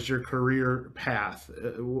as far as your career path?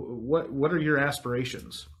 What are your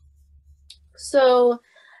aspirations? So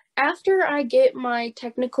after I get my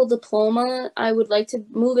technical diploma, I would like to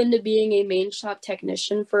move into being a main shop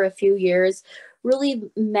technician for a few years,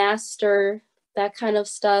 really master that kind of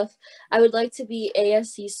stuff. I would like to be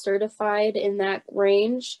ASE certified in that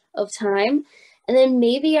range of time. And then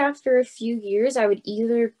maybe after a few years, I would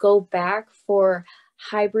either go back for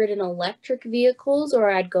hybrid and electric vehicles, or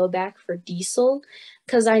I'd go back for diesel,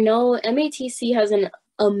 because I know MATC has an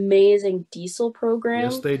amazing diesel program.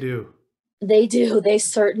 Yes, they do. They do. They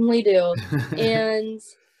certainly do. And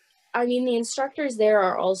I mean, the instructors there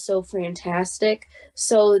are also fantastic.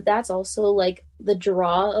 So that's also like the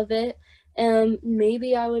draw of it. And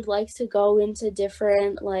maybe I would like to go into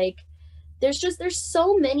different, like, there's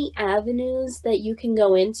so many avenues that you can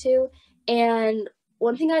go into. And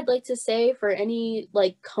one thing I'd like to say for any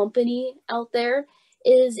like company out there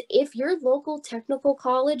is, if your local technical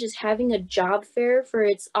college is having a job fair for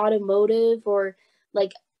its automotive, or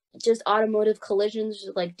like just automotive collisions,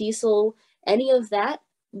 like diesel, any of that,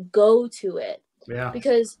 go to it. Yeah.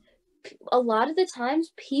 Because a lot of the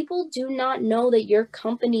times people do not know that your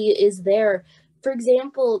company is there. For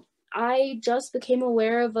example, I just became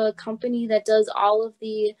aware of a company that does all of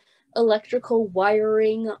the electrical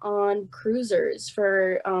wiring on cruisers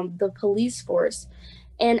for the police force.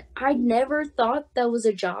 And I never thought that was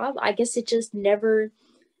a job. I guess it just never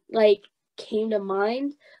like came to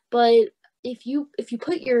mind. But if you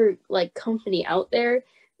put your like company out there,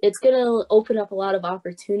 it's gonna open up a lot of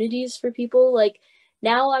opportunities for people. Like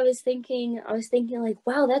now I was thinking like,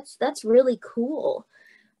 wow, that's really cool.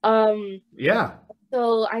 Yeah.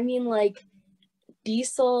 So I mean, like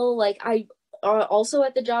diesel, like I also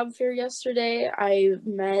at the job fair yesterday, I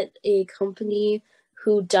met a company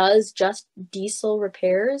who does just diesel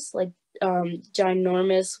repairs, like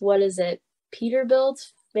ginormous, what is it,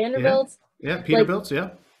 Peterbilt, Vanderbilt? Yeah, Peterbilt's,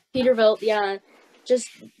 yeah. Peterbilt, yeah. just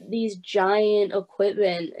these giant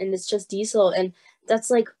equipment, and it's just diesel. And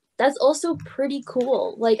that's also pretty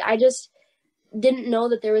cool. Like, I just didn't know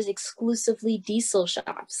that there was exclusively diesel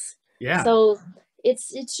shops. Yeah. So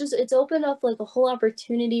it's opened up like a whole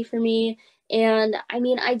opportunity for me. And I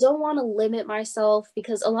mean, I don't want to limit myself,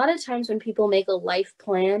 because a lot of times when people make a life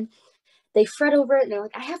plan, they fret over it and they're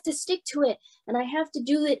like, I have to stick to it, and I have to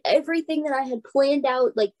do everything that I had planned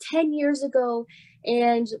out like 10 years ago.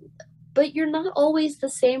 But you're not always the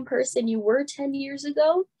same person you were 10 years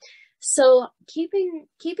ago. So keeping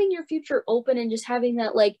your future open and just having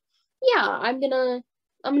that, like, yeah, I'm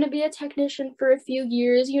gonna be a technician for a few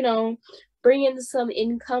years, bring in some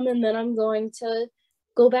income, and then I'm going to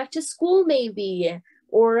go back to school maybe,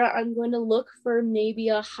 or I'm going to look for maybe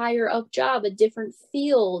a higher up job, a different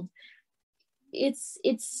field. It's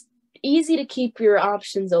easy to keep your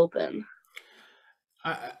options open.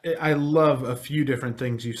 I love a few different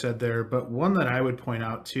things you said there, but one that I would point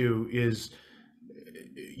out too is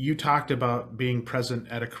you talked about being present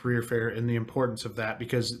at a career fair and the importance of that,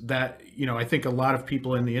 because that, I think a lot of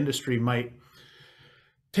people in the industry might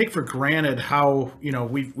take for granted how,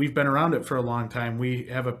 we've been around it for a long time. We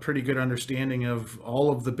have a pretty good understanding of all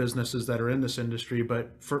of the businesses that are in this industry,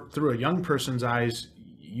 but through a young person's eyes,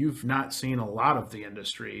 you've not seen a lot of the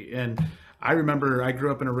industry. And I remember I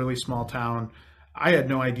grew up in a really small town. I had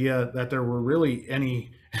no idea that there were really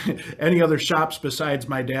any other shops besides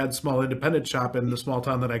my dad's small independent shop in the small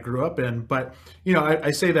town that I grew up in. But,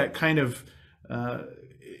 I say that kind of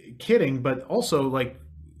kidding, but also, like,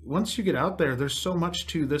 once you get out there, there's so much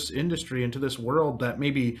to this industry and to this world that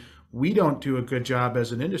maybe we don't do a good job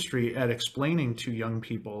as an industry at explaining to young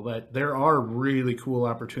people that there are really cool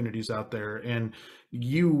opportunities out there. And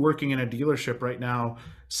you working in a dealership right now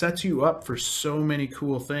sets you up for so many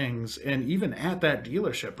cool things. And even at that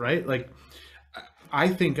dealership, right? Like, I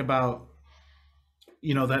think about,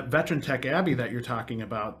 that veteran tech Abby that you're talking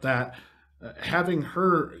about, that having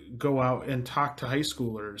her go out and talk to high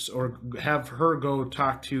schoolers, or have her go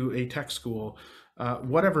talk to a tech school,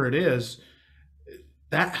 whatever it is,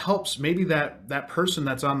 that helps maybe that person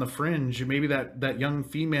that's on the fringe, maybe that young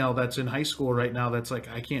female that's in high school right now that's like,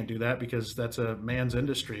 I can't do that because that's a man's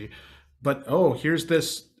industry. But, oh, here's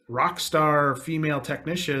this rock star female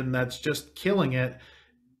technician that's just killing it,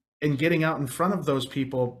 and getting out in front of those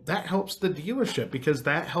people, that helps the dealership, because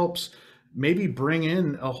that helps maybe bring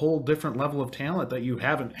in a whole different level of talent that you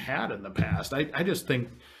haven't had in the past. I just think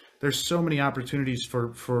there's so many opportunities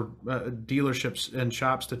for dealerships and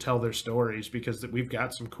shops to tell their stories, because we've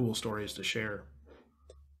got some cool stories to share.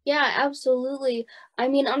 Yeah, absolutely. I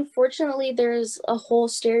mean, unfortunately, there's a whole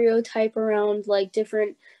stereotype around like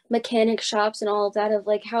different mechanic shops and all of that, of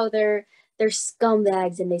like how they're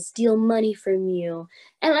scumbags and they steal money from you.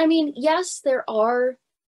 And I mean, yes, there are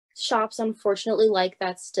shops unfortunately like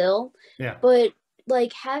that still. Yeah. But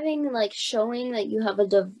like showing that you have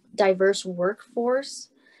a diverse workforce,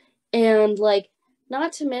 and like,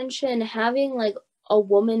 not to mention having like a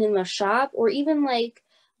woman in the shop, or even like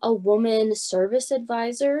a woman service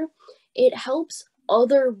advisor, it helps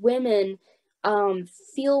other women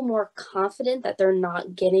feel more confident that they're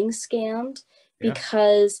not getting scammed. Yeah.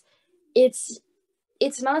 Because it's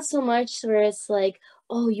not so much where it's like,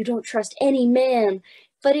 oh, you don't trust any man,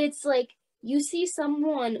 but it's like, you see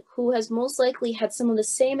someone who has most likely had some of the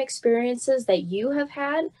same experiences that you have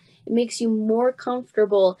had. It makes you more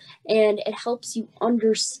comfortable, and it helps you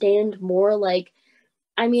understand more. Like,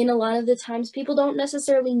 I mean, a lot of the times people don't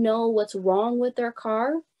necessarily know what's wrong with their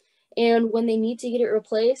car, and when they need to get it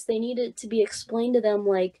replaced, they need it to be explained to them,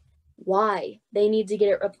 like, why they need to get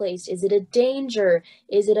it replaced. Is it a danger?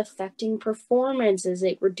 Is it affecting performance? Is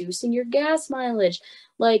it reducing your gas mileage?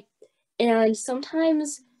 Like, and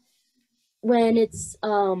sometimes when it's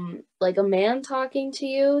like a man talking to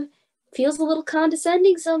you, feels a little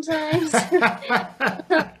condescending sometimes.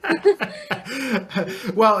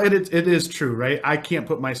 Well, it is true, right? I can't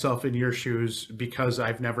put myself in your shoes because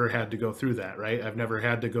I've never had to go through that, right? I've never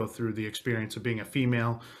had to go through the experience of being a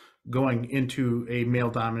female, going into a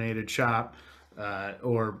male-dominated shop,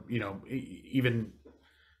 or, even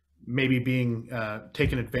maybe being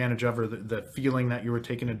taken advantage of, or the feeling that you were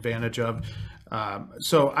taken advantage of.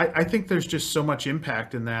 So I think there's just so much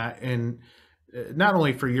impact in that, and not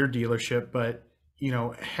only for your dealership, but,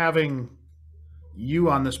 having you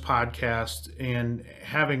on this podcast and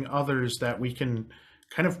having others that we can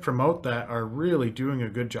kind of promote that are really doing a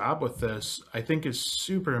good job with this, I think is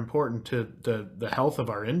super important to the health of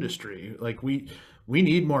our industry. Like, we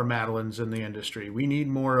need more Madelyns in the industry. We need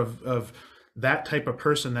more of that type of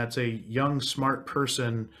person that's a young, smart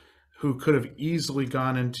person who could have easily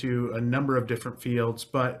gone into a number of different fields,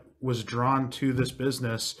 but was drawn to this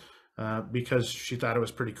business because she thought it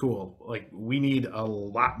was pretty cool. Like, we need a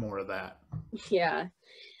lot more of that. Yeah.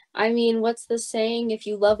 I mean, what's the saying? If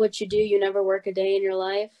you love what you do, you never work a day in your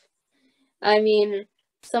life. I mean,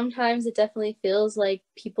 sometimes it definitely feels like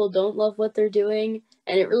people don't love what they're doing,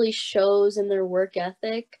 and it really shows in their work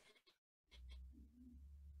ethic.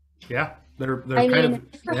 Yeah, they're I kind mean, of,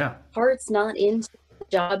 if your yeah. heart's not into the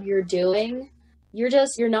job you're doing, you're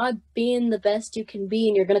not being the best you can be,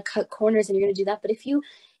 and you're gonna cut corners and you're gonna do that. But if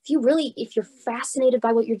you're fascinated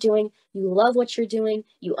by what you're doing, you love what you're doing,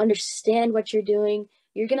 you understand what you're doing,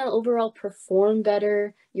 you're gonna overall perform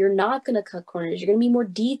better. You're not gonna cut corners. You're gonna be more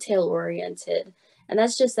detail oriented. And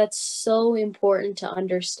that's so important to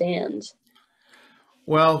understand.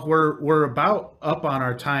 Well, we're about up on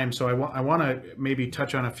our time, so I want to maybe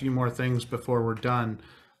touch on a few more things before we're done.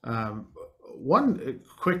 Um, One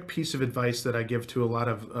quick piece of advice that I give to a lot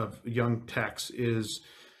of young techs is,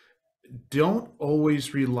 don't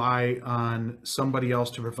always rely on somebody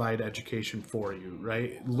else to provide education for you,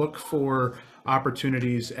 right? Look for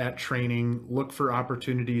opportunities at training, look for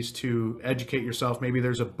opportunities to educate yourself. Maybe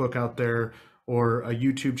there's a book out there or a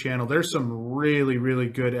YouTube channel. There's some really, really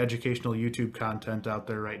good educational YouTube content out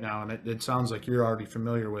there right now. And it sounds like you're already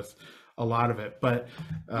familiar with a lot of it. But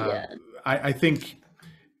Yeah. I think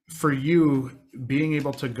for you, being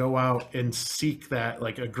able to go out and seek that,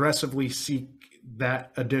 like aggressively seek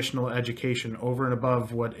that additional education over and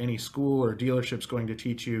above what any school or dealership's going to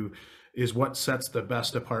teach you, is what sets the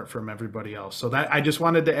best apart from everybody else. So that, I just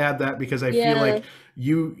wanted to add that because I feel like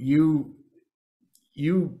you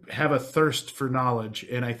have a thirst for knowledge,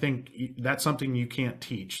 and I think that's something you can't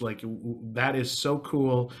teach. Like, that is so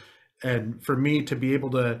cool. And for me to be able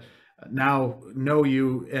to now know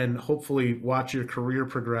you and hopefully watch your career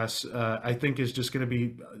progress, I think is just going to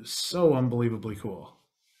be so unbelievably cool.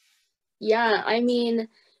 Yeah, I mean,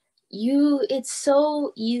 it's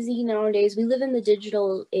so easy nowadays. We live in the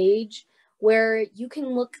digital age where you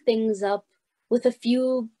can look things up with a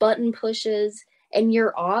few button pushes and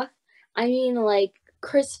you're off. I mean, like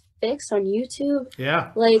Chris Fix on YouTube,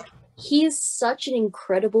 Yeah. like he's such an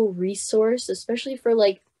incredible resource, especially for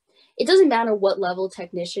like, it doesn't matter what level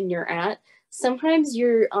technician you're at. Sometimes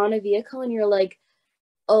you're on a vehicle and you're like,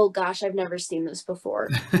 oh gosh, I've never seen this before,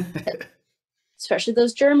 especially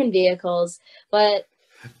those German vehicles. But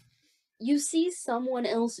you see someone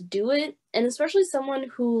else do it, and especially someone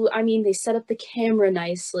who, I mean, they set up the camera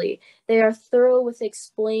nicely. They are thorough with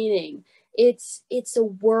explaining. It's a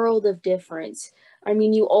world of difference. I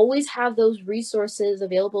mean, you always have those resources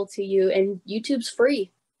available to you, and YouTube's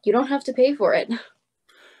free. You don't have to pay for it.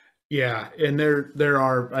 Yeah, and there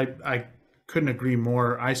are, I couldn't agree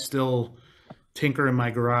more. I still tinker in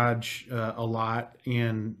my garage a lot,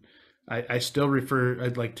 and I still refer,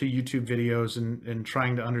 I'd like, to YouTube videos and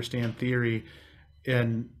trying to understand theory,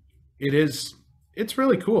 and it's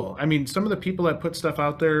really cool. I mean, some of the people that put stuff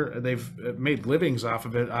out there, they've made livings off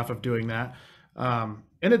of it, off of doing that, and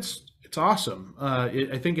it's awesome.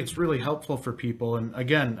 I think it's really helpful for people, and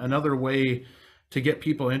again, another way to get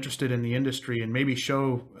people interested in the industry and maybe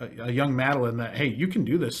show a young Madelynn that, hey, you can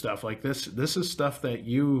do this stuff. Like, this is stuff that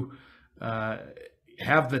you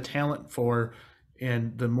have the talent for.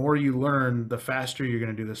 And the more you learn, the faster you're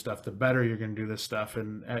going to do this stuff, the better you're going to do this stuff.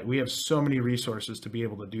 And we have so many resources to be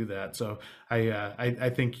able to do that. So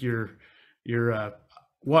I think you're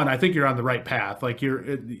one, I think you're on the right path. Like, you're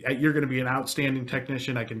going to be an outstanding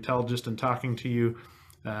technician. I can tell just in talking to you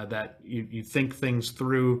that you think things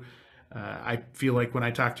through. I feel like when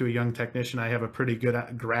I talk to a young technician, I have a pretty good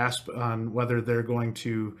grasp on whether they're going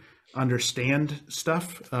to understand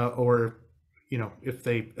stuff or, if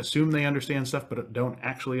they assume they understand stuff but don't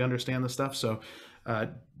actually understand the stuff. So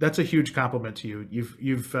that's a huge compliment to you.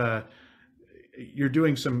 You're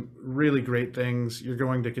doing some really great things. You're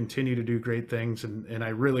going to continue to do great things, and I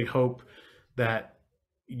really hope that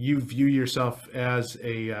you view yourself as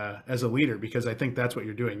a leader, because I think that's what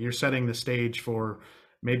you're doing. You're setting the stage for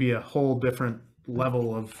maybe a whole different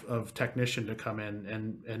level of technician to come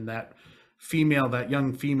in, and that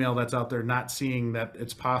young female that's out there not seeing that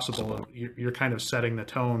it's possible, you're kind of setting the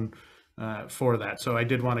tone for that. So I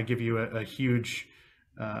did want to give you a huge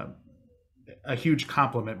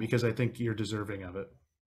compliment, because I think you're deserving of it.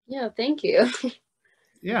 Yeah, thank you.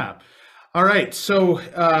 Yeah. All right. So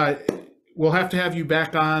we'll have to have you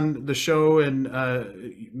back on the show in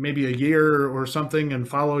maybe a year or something, and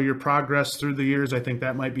follow your progress through the years. I think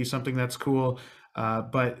that might be something that's cool.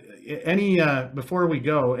 But before we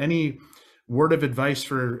go, any word of advice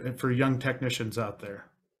for young technicians out there?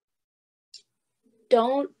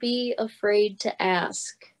 Don't be afraid to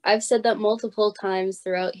ask. I've said that multiple times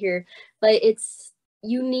throughout here, but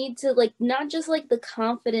you need to like not just like the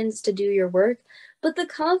confidence to do your work, but the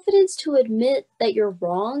confidence to admit that you're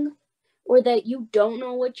wrong or that you don't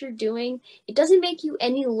know what you're doing. It doesn't make you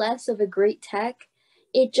any less of a great tech.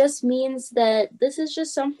 It just means that this is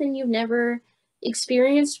just something you've never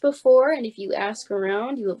experienced before. And if you ask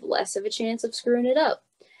around, you have less of a chance of screwing it up.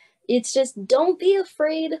 It's just don't be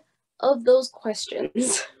afraid of those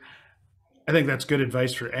questions. I think that's good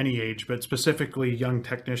advice for any age, but specifically young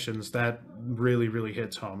technicians, that really, really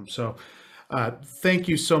hits home. So thank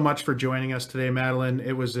you so much for joining us today, Madelynn.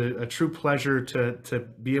 It was a true pleasure to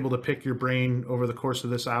be able to pick your brain over the course of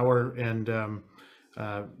this hour, and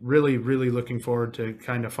really, really looking forward to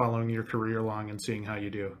kind of following your career along and seeing how you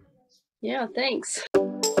do. Yeah, thanks.